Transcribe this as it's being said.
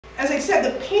as I said,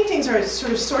 the paintings are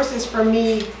sort of sources for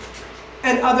me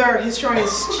and other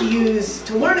historians to use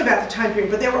to learn about the time period,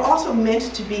 but they were also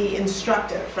meant to be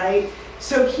instructive, right?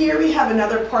 So here we have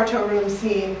another Porto room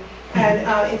scene,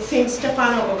 and it's Saint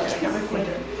Stefano, oh right, I got my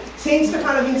pointer. Saint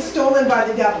Stefano being stolen by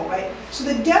the devil, right? So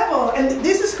the devil, and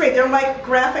this is great, they're like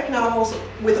graphic novels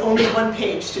with only one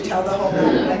page to tell the whole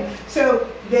movie, right? So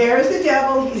there's the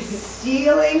devil, he's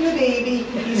stealing the baby,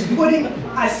 he's putting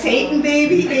a Satan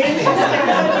baby in his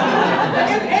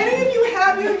head. If any of you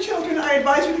have young children, I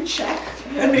advise you to check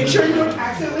and make sure you don't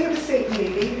accidentally have a Satan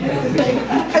baby.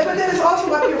 But then it's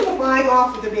also up here flying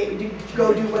off with the baby to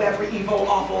go do whatever evil,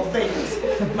 awful things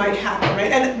might happen,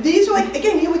 right? And these are like,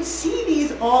 again, you would see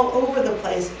these all over the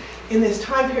place in this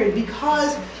time period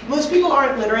because most people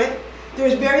aren't literate.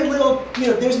 There's very little,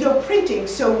 there's no printing,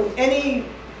 so any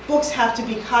books have to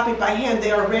be copied by hand.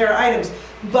 They are rare items.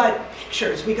 But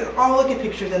pictures, we can all look at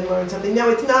pictures and learn something. Now,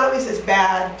 it's not always as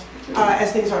bad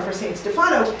as things are for Saint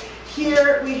Stefano.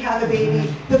 Here we have a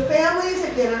baby. The family is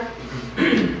at dinner.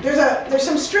 There's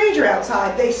some stranger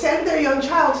outside. They send their young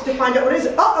child to find out what it is.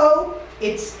 Uh-oh,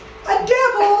 it's a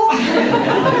devil.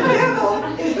 The devil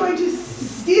is going to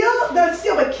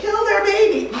but kill their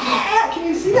baby. Can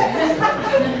you see that?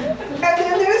 And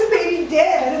then there's the baby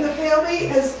dead, and the family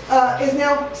is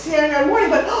now standing around mourning.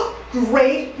 But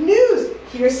great news!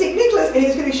 Here's St. Nicholas, and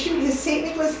he's going to shoot his St.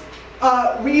 Nicholas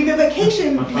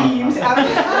revivification beams out of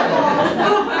his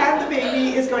eyeballs, and the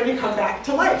baby is going to come back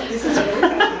to life. This is really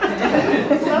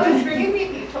fantastic. Lois, forgive me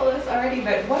if you told us already,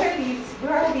 but where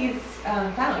are these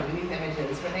found, these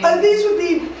images? These would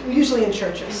be usually in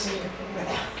churches.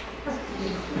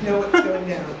 You know what's going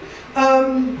down.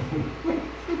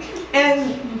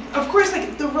 And of course,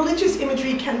 like the religious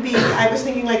imagery can be, I was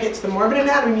thinking like it's the Morbid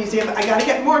Anatomy Museum, I gotta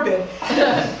get morbid.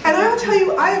 And I will tell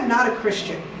you, I am not a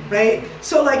Christian, right?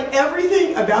 So like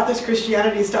everything about this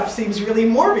Christianity stuff seems really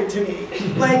morbid to me.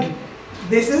 Like,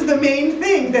 this is the main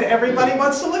thing that everybody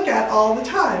wants to look at all the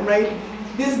time, right?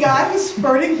 This guy is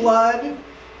spurting blood.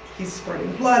 He's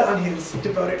spurting blood on his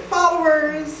devoted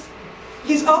followers.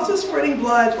 He's also spurting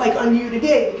blood like on you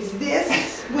today, because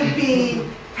this would be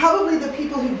probably the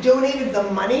people who donated the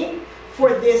money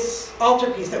for this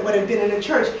altarpiece that would have been in a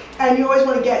church, and you always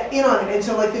want to get in on it. And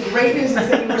so like the great news is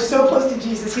that we're so close to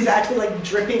Jesus, he's actually like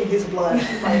dripping his blood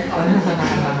right on it.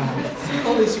 It's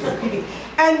totally super creepy.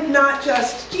 And not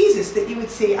just Jesus that you would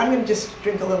see. I'm going to just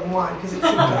drink a little wine because it's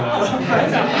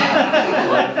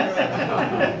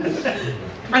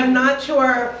I'm not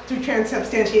sure through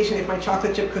transubstantiation if my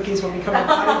chocolate chip cookies will become a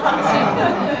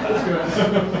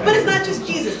But it's not just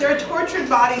Jesus. There are tortured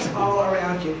bodies all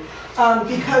around you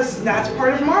because that's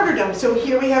part of martyrdom. So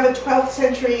here we have a 12th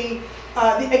century,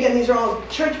 again, these are all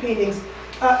church paintings.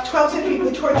 12th century,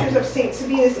 the tortures of St.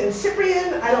 Sabinus and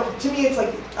Cyprian. To me it's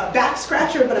like a back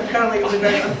scratcher, but apparently it was a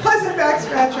very unpleasant back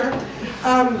scratcher.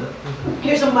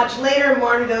 Here's a much later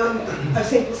martyrdom of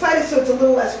St. Placidus, so it's a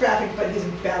little less graphic, but he's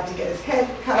about to get his head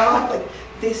cut off. Like,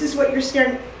 this is what you're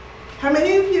staring at. How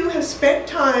many of you have spent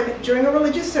time during a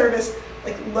religious service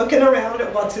like looking around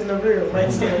at what's in the room,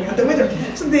 right, staring out the window?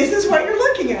 So this is what you're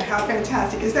looking at. How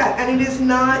fantastic is that? And it is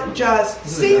not just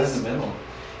saints.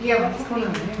 Yeah, what's going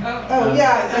on? Oh,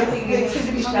 yeah, I think it seems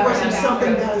to be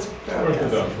something that is.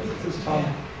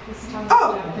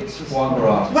 Oh,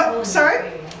 what?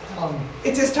 Sorry?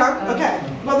 It's his tongue? Okay.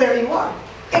 Well, there you are.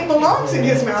 It belongs in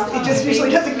his mouth. It just usually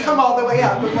doesn't come all the way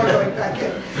out before going back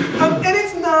in. And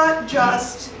it's not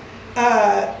just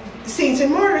saints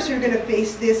and martyrs who are going to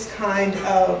face this kind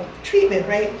of treatment,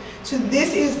 right? So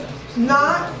this is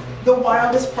not the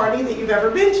wildest party that you've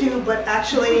ever been to, but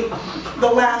actually the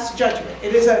Last Judgment.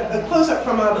 It is a close-up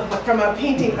from a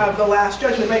painting of the Last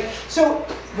Judgment, right? So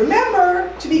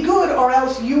remember to be good, or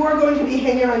else you are going to be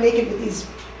hanging around naked with these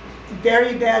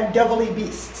very bad devilly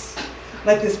beasts.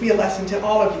 Let this be a lesson to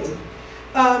all of you.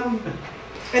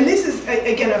 And this is,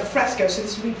 again, a fresco, so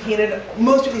this would be painted,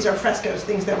 most of these are frescoes,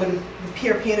 things that would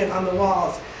appear painted on the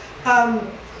walls.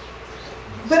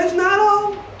 But it's not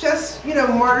all just,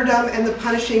 martyrdom and the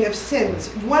punishing of sins.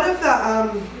 One of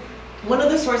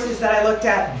the sources that I looked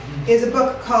at is a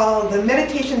book called the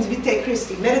Meditations Vitae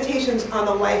Christi, Meditations on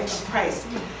the Life of Christ.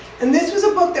 And this was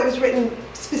a book that was written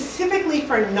specifically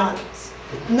for nuns.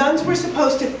 Nuns were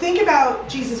supposed to think about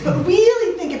Jesus, but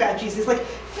really think about Jesus, like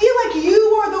feel like you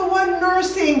are the one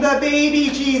nursing the baby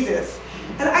Jesus.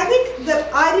 And I think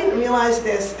that I didn't realize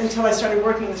this until I started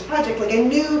working on this project. Like, I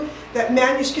knew that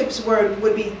manuscripts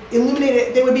would be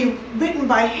illuminated, they would be written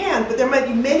by hand, but there might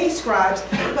be many scribes,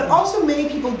 but also many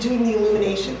people doing the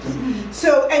illuminations.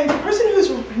 So, and the person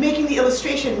who's making the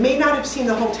illustration may not have seen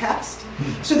the whole text.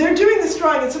 So they're doing this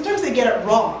drawing, and sometimes they get it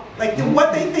wrong. Like,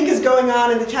 what they think is going on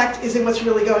in the text isn't what's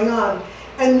really going on.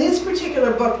 And this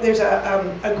particular book, there's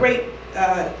a great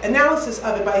analysis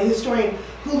of it by a historian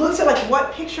who looks at like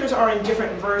what pictures are in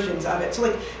different versions of it. So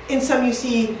like in some you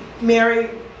see Mary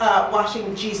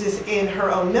washing Jesus in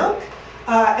her own milk.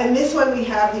 And this one we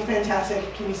have the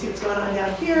fantastic, can you see what's going on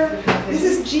down here? This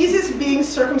is Jesus being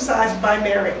circumcised by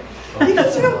Mary.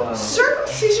 Because, you know,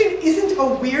 circumcision isn't a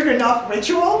weird enough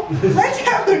ritual. Let's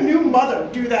have the new mother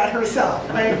do that herself,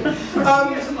 right?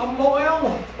 Isn't a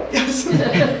moil? Yes,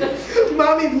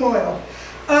 mommy moil.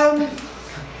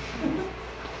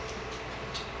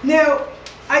 Now,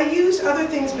 I use other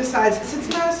things besides this. It's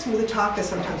not as smooth a talk as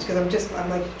sometimes because I'm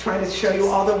like trying to show you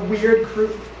all the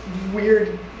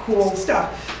weird, cool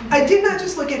stuff. I did not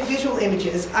just look at visual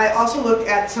images. I also looked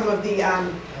at some of the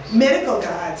medical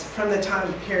guides from the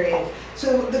time period.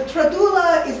 So the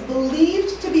Tradula is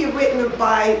believed to be written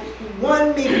by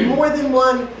one, maybe more than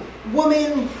one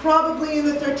woman, probably in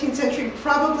the 13th century,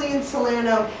 probably in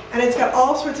Salerno, and it's got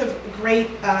all sorts of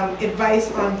great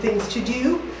advice on things to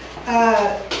do.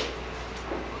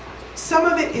 Some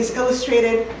of it is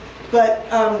illustrated, but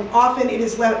often it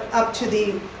is left up to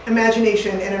the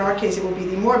imagination, and in our case it will be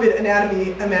the morbid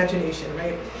anatomy imagination,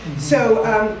 right? So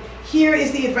here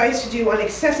is the advice to do on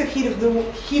excessive heat of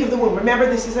the womb. Remember,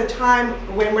 this is a time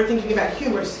when we're thinking about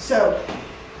humors. So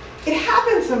it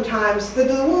happens sometimes that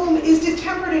the womb is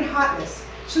distempered in hotness,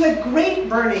 so that great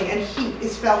burning and heat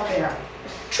is felt there.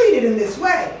 Treat it in this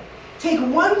way. Take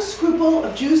 1 scruple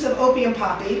of juice of opium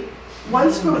poppy,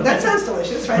 1 scruple, that sounds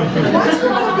delicious, right? 1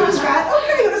 scruple of goose fat,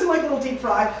 okay, who doesn't like a little deep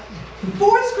fry?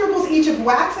 4 scruples each of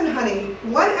wax and honey,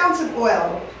 1 ounce of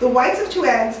oil, the whites of 2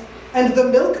 eggs, and the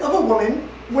milk of a woman,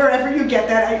 wherever you get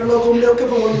that at your local milk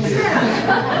of a woman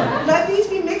stand. Let these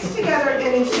be mixed together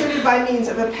and inserted by means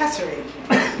of a pessary.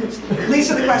 Leads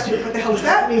to the question, what the hell does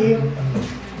that mean?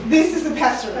 This is the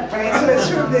pessary, right? So it's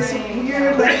sort of this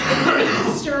weird, like,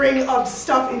 stirring of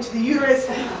stuff into the uterus.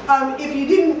 If you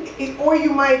didn't, or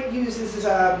you might use this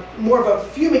as more of a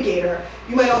fumigator.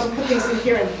 You might also put things in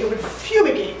here and it would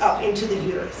fumigate up into the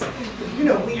uterus. You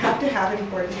know, we have to have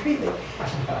important treatment.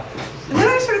 And then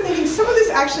I started thinking, some of this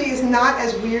actually is not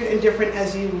as weird and different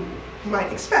as you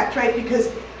might expect, right? Because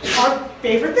our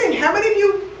favorite thing, how many of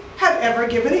you have ever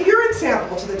given a urine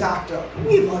sample to the doctor?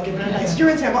 We've all given a nice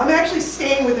urine sample. I'm actually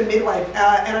staying with a midwife,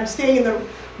 and I'm staying in the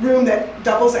room that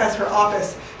doubles as her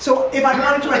office. So if I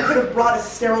wanted to, I could have brought a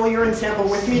sterile urine sample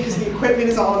with me because the equipment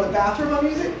is all in the bathroom I'm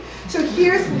using. So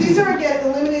these are again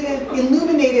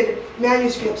illuminated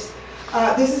manuscripts.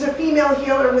 This is a female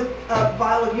healer with a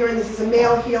vial of urine. This is a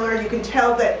male healer. You can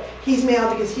tell that he's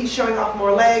male because he's showing off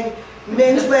more leg.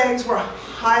 Men's legs were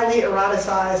highly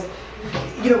eroticized.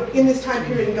 You know, in this time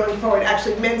period and going forward,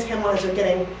 actually men's hemlines are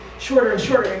getting shorter and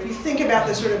shorter. If you think about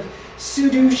the sort of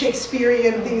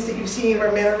pseudo-Shakespearean things that you've seen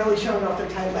where men are really showing off their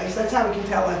tight legs, that's how we can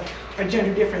tell a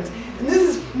gender difference. And this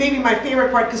is maybe my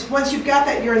favorite part, because once you've got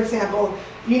that urine sample,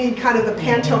 you need kind of the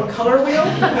Pantone color wheel.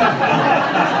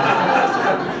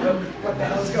 What the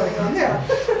hell is going on there?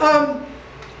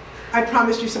 I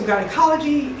promised you some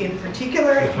gynecology in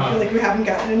particular, if you feel like you haven't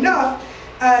gotten enough.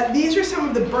 These are some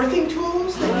of the birthing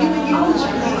tools that you would use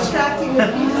for the extracting of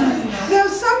fetuses. Now,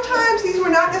 sometimes these were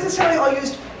not necessarily all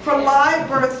used for live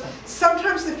births.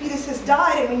 Sometimes the fetus has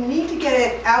died and we need to get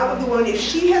it out of the womb. If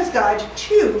she has died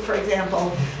too, for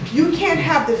example, you can't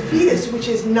have the fetus, which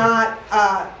is not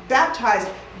baptized,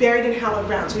 buried in hallowed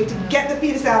ground. So we have to get the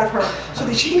fetus out of her so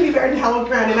that she can be buried in hallowed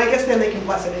ground, and I guess then they can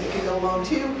bless it and it can go alone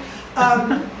too.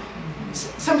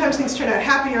 Sometimes things turn out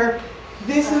happier.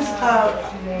 This is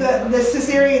the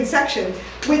cesarean section,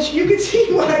 which you can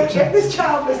see why if this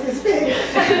child was this big.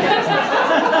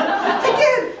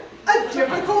 Again, a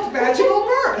difficult vaginal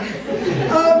birth.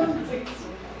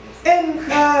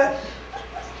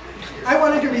 I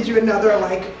wanted to read you another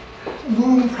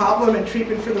womb problem and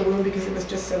treatment for the womb because it was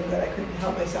just so good I couldn't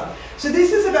help myself. So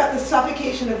this is about the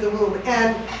suffocation of the womb,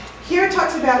 and here it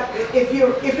talks about if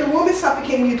your womb is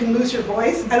suffocating, you can lose your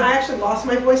voice. And I actually lost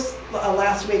my voice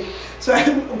last week, so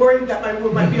I'm worried that my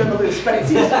womb might be on the loose. But it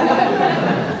seems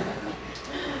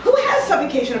who has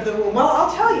suffocation of the womb? Well,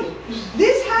 I'll tell you.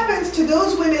 This happens to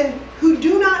those women who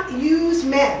do not use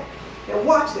men. Now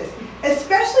watch this.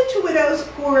 Especially to widows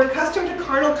who are accustomed to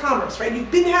carnal commerce, right?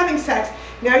 You've been having sex,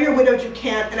 now you're widowed, you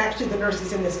can't, and actually the nurse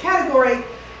is in this category.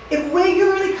 It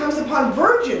regularly comes upon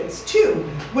virgins, too,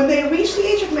 when they reach the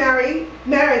age of marriage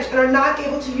and are not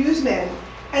able to use men,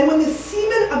 and when the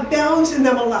semen abounds in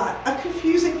them a lot. A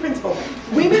confusing principle.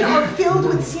 Women are filled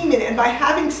with semen, and by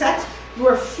having sex, you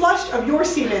are flushed of your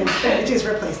semen, which is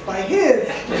replaced by his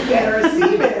better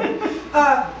semen.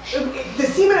 The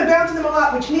semen abounds in them a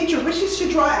lot, which nature wishes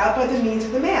to draw out by the means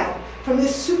of the male. From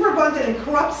this superabundant and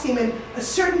corrupt semen, a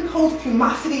certain cold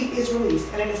fumosity is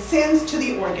released, and it ascends to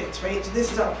the organs, right? So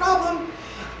this is our problem,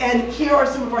 and here are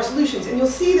some of our solutions. And you'll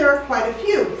see there are quite a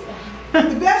few.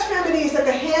 The best remedy is that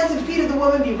the hands and feet of the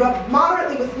woman be rubbed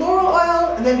moderately with laurel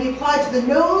oil, and then be applied to the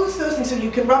nose, those things, so you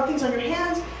can rub things on your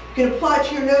hands. You can apply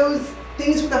to your nose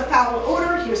things with a foul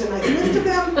odor. Here's a nice list of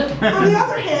them. On the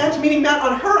other hand, meaning not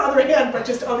on her other hand, but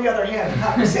just on the other hand,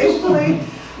 conversationally,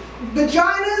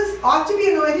 vaginas ought to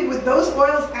be anointed with those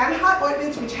oils and hot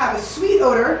ointments which have a sweet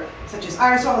odor, such as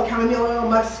iris oil, chamomile oil,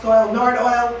 musk oil, nard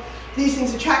oil. These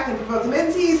things attract and provoke the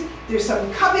menses. There's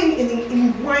some cupping in the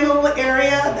inguinal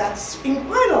area. That's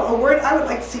inguinal, a word I would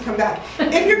like to see come back.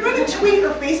 If you're going to tweet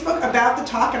or Facebook about the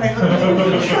talk, and I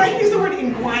hope you try to use the word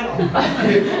inguinal.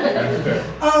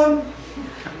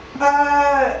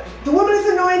 The woman is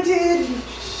anointed.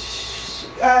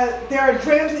 There are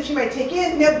drams that she might take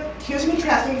in. Now, here's a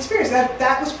contrasting experience.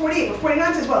 That was 48, but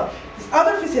 49 says, well, this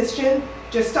other physician,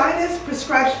 Justinus,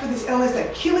 prescribes for this illness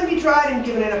that cumin be dried and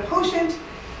given in a potion.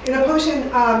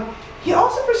 He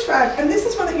also prescribed, and this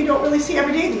is one that you don't really see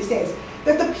every day these days,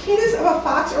 that the penis of a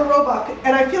fox or roebuck,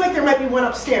 and I feel like there might be one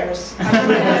upstairs.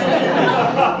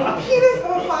 The penis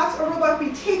of a fox or roebuck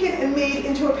be taken and made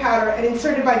into a powder and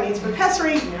inserted by means of a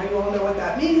pessary. Now you all know what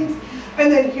that means. And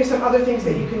then here's some other things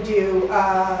that you can do,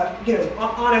 you know,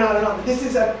 on and on and on. This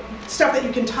is stuff that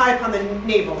you can tie upon the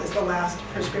navel is the last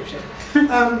prescription.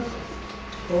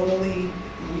 Totally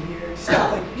weird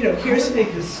stuff. Like, you know, here's. How did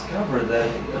they discover that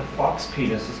a fox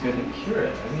penis is going to cure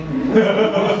it? I mean,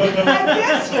 I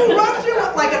guess you run through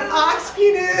it like an ox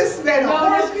penis, then a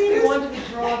horse penis. They wanted to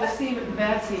draw the semen, the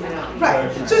bad semen out.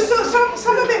 Right. So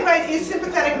some of it, right, is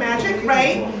sympathetic magic,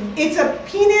 right? It's a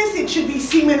penis. It should be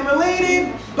semen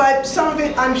related, but some of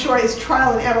it, I'm sure, is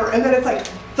trial and error. And then it's like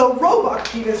the roebuck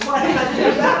penis. Why did I do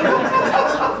that?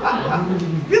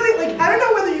 Really, like, I don't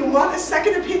know whether you want a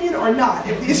second opinion or not.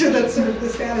 If these are the sort of the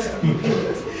status of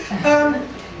opinions.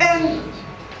 And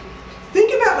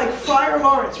think about like Friar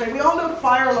Lawrence, right? We all know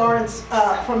Friar Lawrence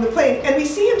from the play, and we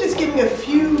see him just giving a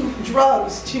few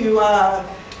drugs to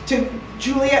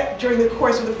Juliet during the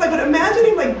course of the play. But imagine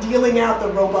him like dealing out the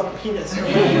roebuck penis.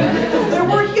 There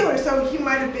were healers, so he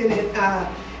might have been in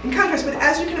contrast. But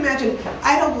as you can imagine,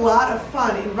 I had a lot of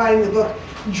fun in writing the book,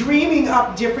 dreaming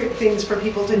up different things for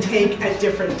people to take at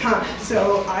different times.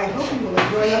 So I hope you will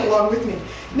enjoy that along with me.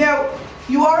 Now,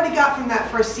 you already got from that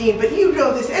first scene, but you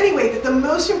know this anyway, that the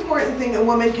most important thing a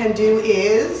woman can do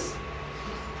is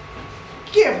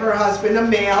give her husband a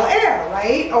male heir,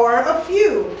 right? Or a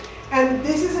few. And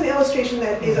this is an illustration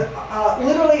that is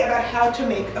literally about how to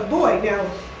make a boy. Now,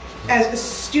 as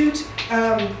astute,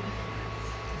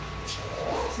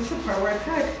 is this the part where I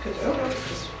kind of could, oh no,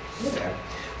 it's just there.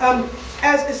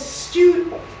 As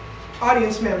astute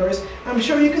audience members, I'm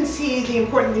sure you can see the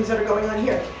important things that are going on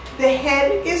here. The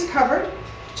head is covered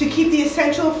to keep the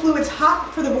essential fluids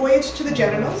hot for the voyage to the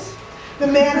genitals. The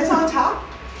man is on top,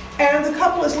 and the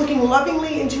couple is looking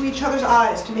lovingly into each other's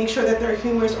eyes to make sure that their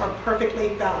humors are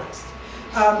perfectly balanced.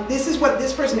 This is what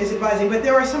this person is advising, but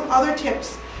there are some other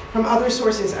tips from other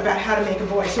sources about how to make a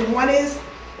boy. So one is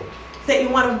that you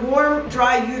want a warm,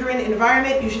 dry uterine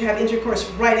environment. You should have intercourse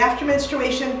right after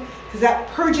menstruation, because that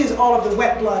purges all of the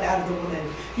wet blood out of the woman.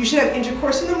 You should have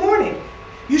intercourse in the morning.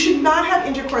 You should not have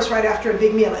intercourse right after a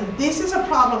big meal, and this is a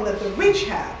problem that the rich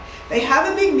have. They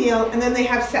have a big meal, and then they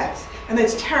have sex, and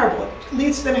that's terrible. It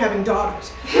leads to them having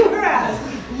daughters. Whereas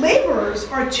laborers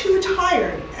are too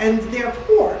tired, and they're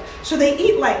poor, so they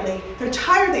eat lightly, they're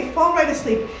tired, they fall right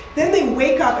asleep, then they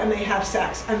wake up and they have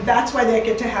sex, and that's why they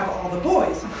get to have all the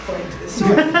boys, according to this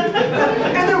source.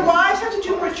 And their wives have to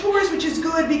do more chores, which is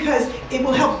good because it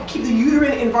will help keep the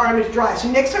uterine environment dry.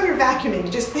 So next time you're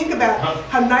vacuuming, just think about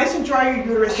how nice and dry your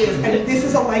uterus is, and this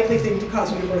is a likely thing to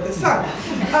cause you to birth a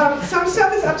son. Some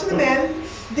stuff is up to the men.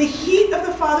 The heat of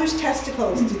the father's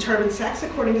testicles determines sex,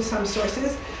 according to some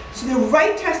sources. So the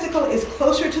right testicle is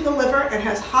closer to the liver and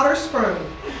has hotter sperm,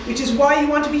 which is why you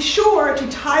want to be sure to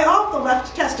tie off the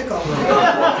left testicle.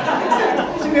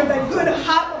 So you have that good,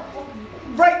 hot,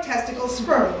 right testicle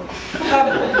sperm.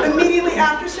 Immediately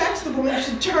after sex, the woman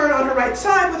should turn on her right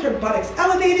side with her buttocks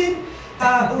elevated.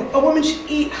 A woman should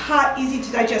eat hot, easy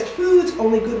to digest foods,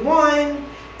 only good wine.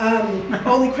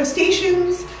 only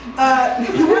crustaceans.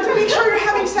 You want to make sure you're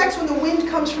having sex when the wind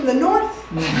comes from the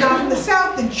north, not from the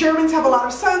south. The Germans have a lot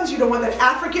of sons. You don't want that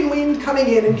African wind coming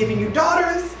in and giving you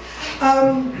daughters.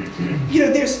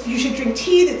 You should drink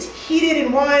tea that's heated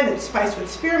in wine that's spiced with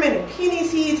spearmint and peony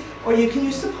seeds, or you can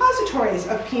use suppositories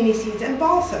of peony seeds and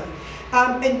balsam.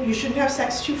 And you shouldn't have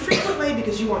sex too frequently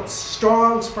because you want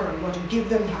strong sperm. You want to give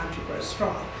them time to grow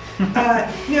strong.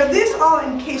 This all,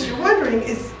 in case you're wondering,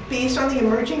 is based on the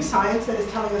emerging science that is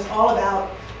telling us all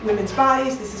about women's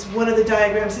bodies. This is one of the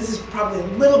diagrams. This is probably a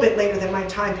little bit later than my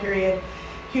time period.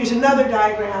 Here's another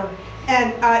diagram.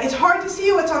 And it's hard to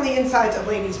see what's on the insides of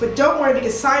ladies, but don't worry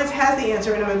because science has the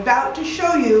answer, and I'm about to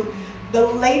show you the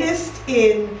latest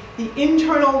in the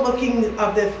internal looking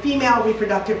of the female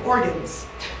reproductive organs.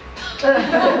 I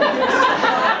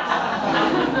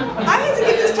had to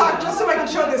give this talk just so I could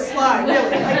show this slide,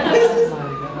 really.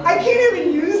 I can't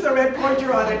even use the red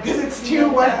pointer on it because it's too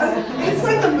wet. It's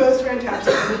like the most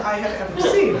fantastic thing I have ever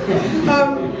seen.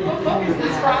 What book is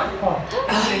this from?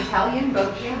 An Italian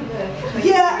book?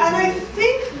 Yeah, and I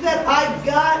think that I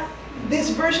got this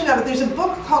version of it. There's a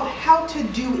book called How to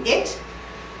Do It.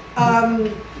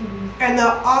 And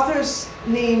the author's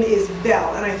name is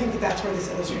Bell, and I think that that's where this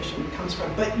illustration comes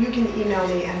from. But you can email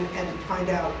me and find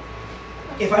out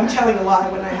if I'm telling a lie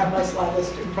when I have my slide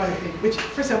list in front of me, which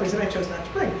for some reason I chose not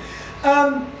to bring.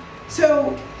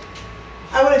 So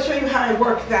I want to show you how I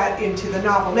work that into the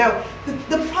novel. Now,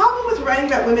 the problem with writing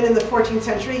about women in the 14th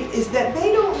century is that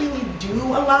they don't really do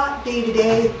a lot day to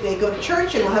day. They go to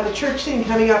church, and we'll have a church scene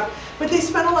coming up, but they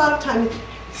spend a lot of time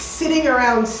sitting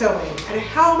around sewing. And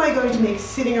how am I going to make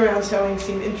sitting around sewing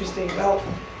seem interesting? Well,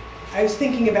 I was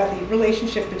thinking about the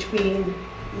relationship between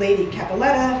Lady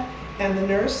Capuletta and the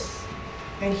nurse,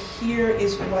 and here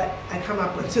is what I come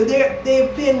up with. So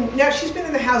now she's been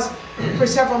in the house for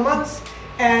several months,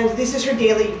 and this is her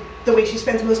daily, the way she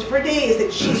spends most of her day is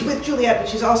that she's with Juliet, but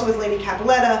she's also with Lady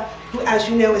Capuletta, who, as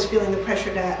you know, is feeling the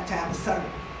pressure to have a son.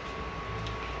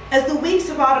 As the weeks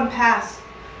of autumn pass,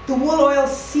 the wool oil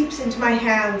seeps into my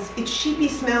hands, its sheepy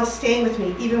smell staying with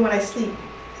me even when I sleep.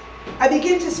 I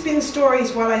begin to spin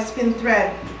stories while I spin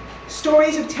thread,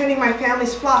 stories of tending my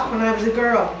family's flock when I was a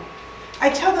girl. I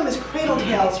tell them as cradle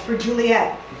tales for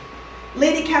Juliet.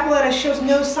 Lady Capuletta shows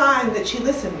no sign that she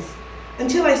listens,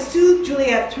 until I soothe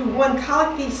Juliet through one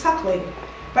colicky suckling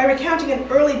by recounting an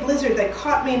early blizzard that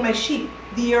caught me and my sheep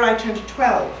the year I turned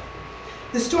 12.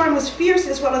 The storm was fierce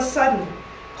as well as sudden,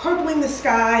 purpling the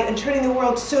sky and turning the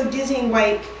world so dizzying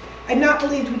white, I'd not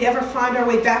believed we'd ever find our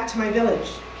way back to my village.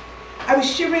 I was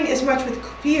shivering as much with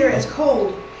fear as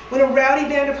cold when a rowdy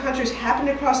band of hunters happened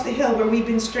across the hill where we'd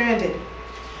been stranded.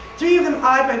 3 of them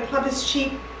eyed my plumpest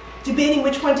sheep, debating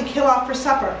which one to kill off for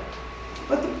supper.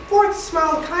 But the 4th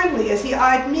smiled kindly as he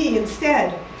eyed me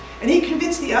instead, and he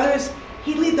convinced the others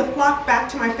he'd lead the flock back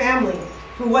to my family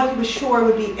for what he was sure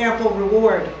would be ample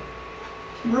reward.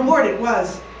 Reward it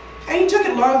was, and he took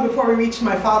it long before we reached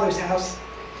my father's house.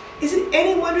 Is it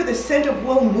any wonder the scent of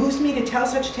wool moves me to tell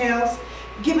such tales,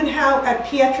 given how, at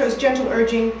Pietro's gentle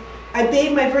urging, I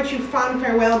bade my virtue fond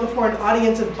farewell before an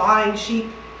audience of buying sheep?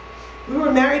 We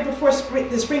were married before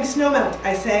the spring snowmelt,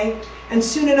 I say, and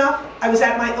soon enough I was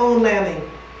at my own lambing.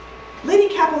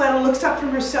 Lady Capuletta looks up from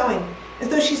her sewing, as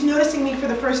though she's noticing me for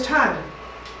the first time.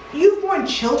 You've borne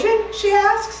children? She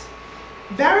asks.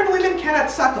 Barren women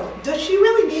cannot suckle. Does she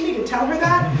really need me to tell her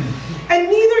that? And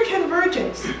neither can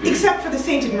virgins, except for the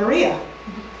Sainted Maria.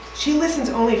 She listens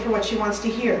only for what she wants to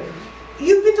hear.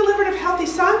 You've been delivered of healthy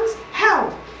sons?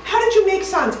 How? How did you make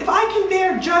sons? If I can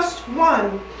bear just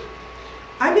one.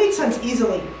 I made sons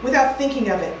easily, without thinking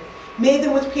of it. Made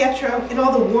them with Pietro in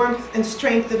all the warmth and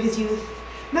strength of his youth.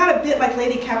 Not a bit like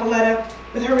Lady Capuletta,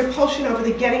 with her repulsion over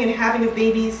the getting and having of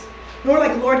babies, nor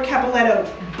like Lord Capuletto,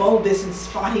 bulbous and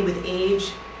spotty with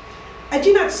age. I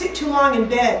do not sit too long in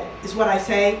bed, is what I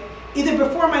say, either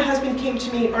before my husband came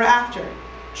to me or after.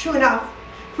 True enough,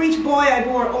 for each boy I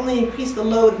bore only increased the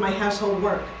load of my household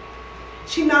work.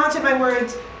 She nods at my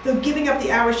words, though giving up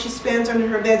the hours she spends under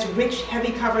her bed's rich,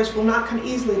 heavy covers will not come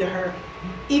easily to her,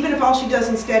 even if all she does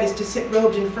instead is to sit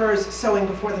robed in furs sewing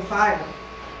before the fire.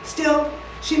 Still,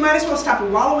 she might as well stop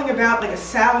wallowing about like a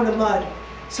sow in the mud.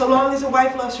 So long as a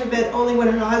wife loves her bed only when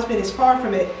her husband is far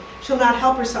from it, she'll not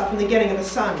help herself in the getting of a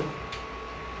son.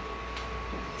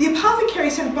 The apothecary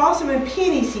sent balsam and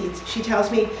peony seeds, she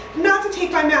tells me, not to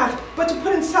take by mouth, but to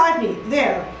put inside me.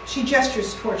 There, she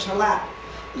gestures towards her lap.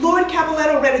 Lord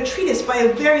Capuletto read a treatise by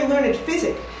a very learned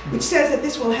physic, which says that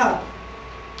this will help.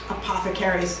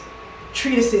 Apothecaries,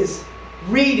 treatises,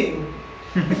 reading.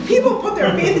 If people put their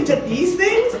faith into these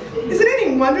things, is it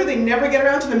any wonder they never get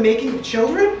around to the making of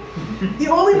children? The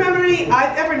only remedy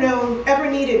I've ever known, ever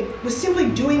needed, was simply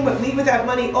doing what we without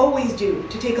money always do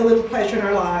to take a little pleasure in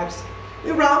our lives. We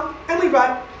romp and we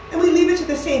rut, and we leave it to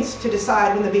the saints to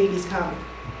decide when the babies come.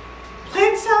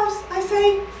 Plant cells, I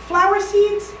say, flower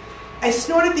seeds. I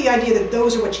snort at the idea that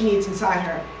those are what she needs inside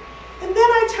her. And then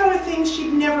I tell her things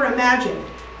she'd never imagined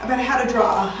about how to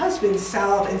draw a husband's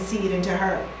salve and seed into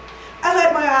her. I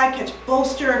let my eye catch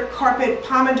bolster, carpet,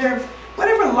 pomander,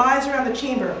 whatever lies around the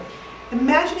chamber.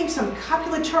 Imagining some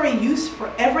copulatory use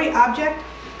for every object,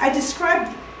 I described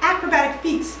the acrobatic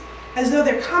feats as though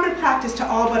they're common practice to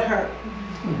all but her.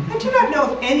 I do not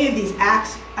know if any of these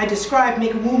acts I describe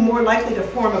make a womb more likely to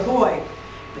form a boy,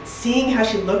 but seeing how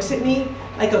she looks at me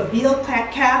like a veal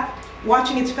calf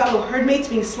watching its fellow herdmates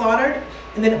being slaughtered,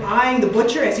 and then eyeing the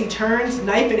butcher as he turns,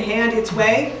 knife in hand, its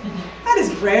way, that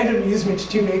is grand amusement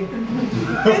to me.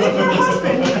 And if your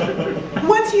husband,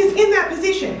 once he is in that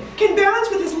position, can balance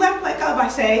with his left leg up, I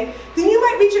say, then you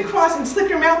might reach across and slip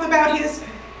your mouth about his,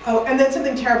 oh, and then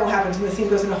something terrible happens and the scene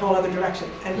goes in a whole other direction.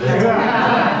 And that's